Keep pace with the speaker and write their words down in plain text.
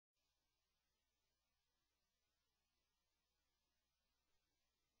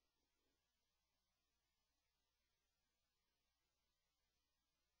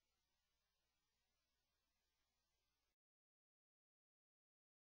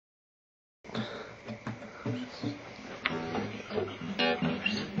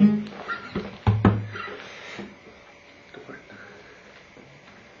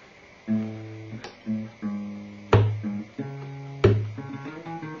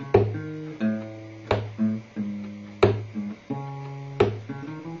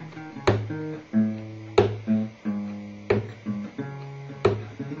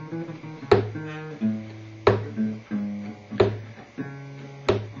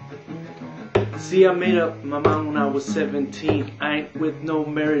See, I made up my mind when I was 17. I ain't with no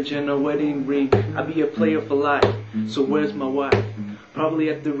marriage and a wedding ring. I be a player for life, so where's my wife? Probably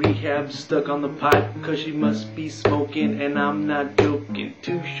at the rehab, stuck on the pipe, cause she must be smoking, and I'm not joking.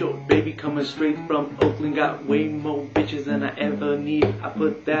 Too short, baby, coming straight from Oakland. Got way more bitches than I ever need. I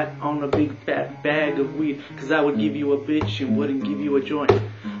put that on a big fat bag of weed, cause I would give you a bitch and wouldn't give you a joint.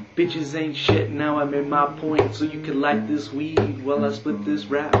 Bitches ain't shit, now I made my point, so you can like this weed while I split this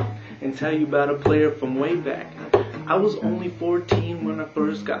rap and tell you about a player from way back. I was only 14 when I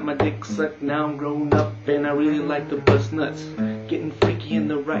first got my dick sucked. Now I'm grown up and I really like to bust nuts. Getting freaky in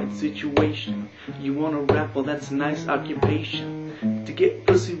the right situation. You wanna rap? Well, that's a nice occupation. To get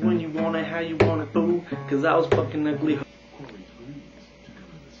pussy when you want it, how you want it, boo. Cause I was fucking ugly.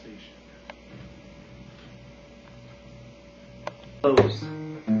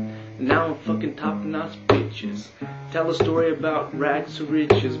 Now I'm fucking top-notch bitches. Tell a story about rags to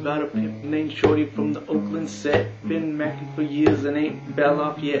riches, about a pimp named Shorty from the Oakland set. Been macking for years and ain't fell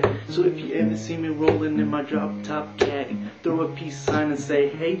off yet. So if you ever see me rolling in my drop-top caddy, throw a peace sign and say,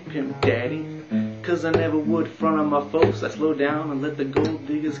 hey pimp daddy. Cause I never would front on my folks. I slow down and let the gold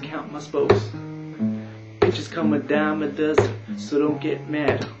diggers count my spokes. Bitches come a dime a dozen, so don't get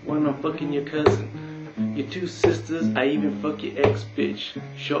mad when I'm fucking your cousin. Your two sisters, I even fuck your ex-bitch.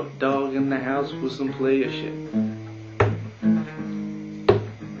 Short dog in the house with some player shit.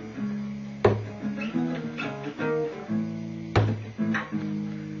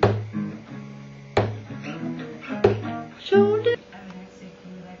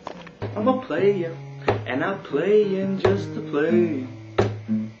 I'm a player, and I'm playing just to play.